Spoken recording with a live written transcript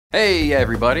Hey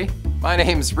everybody, my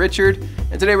name's Richard,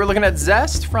 and today we're looking at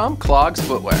Zest from Klogs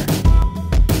Footwear.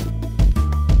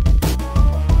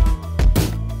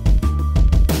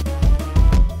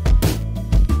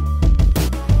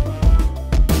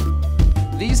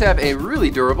 These have a really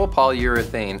durable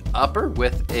polyurethane upper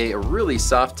with a really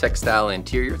soft textile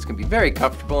interior. It's going to be very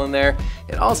comfortable in there.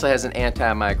 It also has an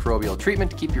antimicrobial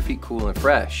treatment to keep your feet cool and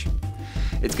fresh.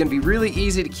 It's going to be really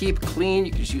easy to keep clean.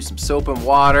 You can just use some soap and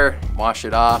water, wash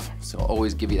it off. So it'll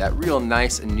always give you that real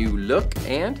nice and new look,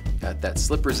 and got that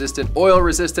slip resistant, oil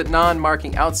resistant,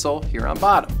 non-marking outsole here on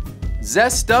bottom.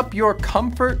 Zest up your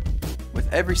comfort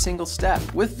with every single step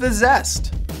with the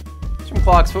Zest. It's from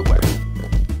Klogs Footwear.